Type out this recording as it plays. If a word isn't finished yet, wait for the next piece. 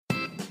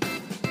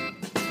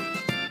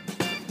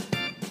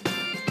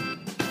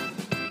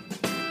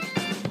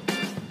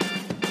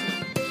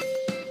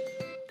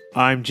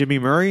I'm Jimmy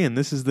Murray, and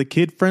this is the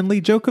kid-friendly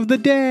joke of the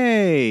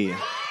day.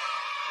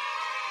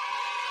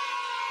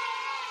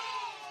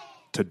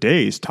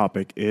 Today's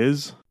topic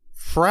is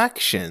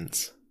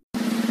fractions.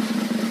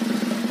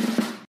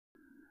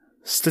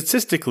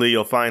 Statistically,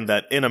 you'll find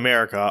that in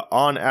America,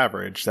 on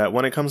average, that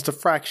when it comes to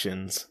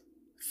fractions,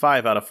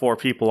 5 out of 4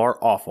 people are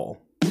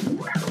awful.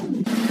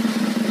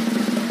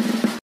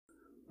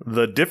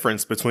 The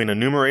difference between a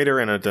numerator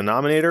and a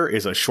denominator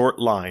is a short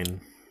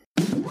line.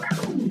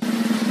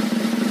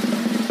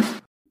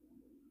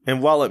 And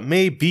while it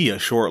may be a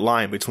short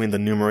line between the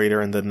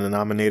numerator and the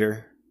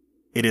denominator,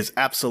 it is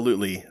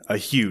absolutely a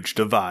huge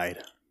divide.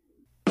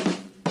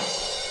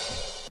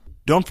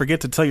 Don't forget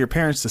to tell your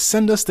parents to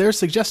send us their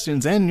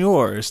suggestions and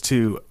yours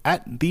to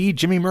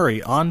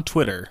 @TheJimmyMurray on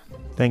Twitter.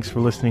 Thanks for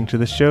listening to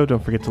the show.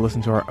 Don't forget to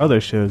listen to our other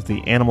shows,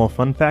 the Animal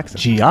Fun Facts,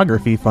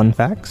 Geography Fun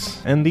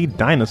Facts, and the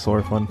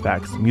Dinosaur Fun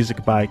Facts.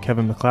 Music by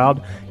Kevin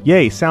MacLeod.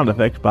 Yay! Sound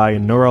effect by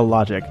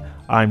Neurologic.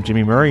 I'm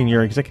Jimmy Murray, and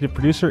your executive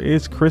producer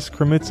is Chris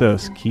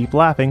Kremitzos. Keep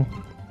laughing.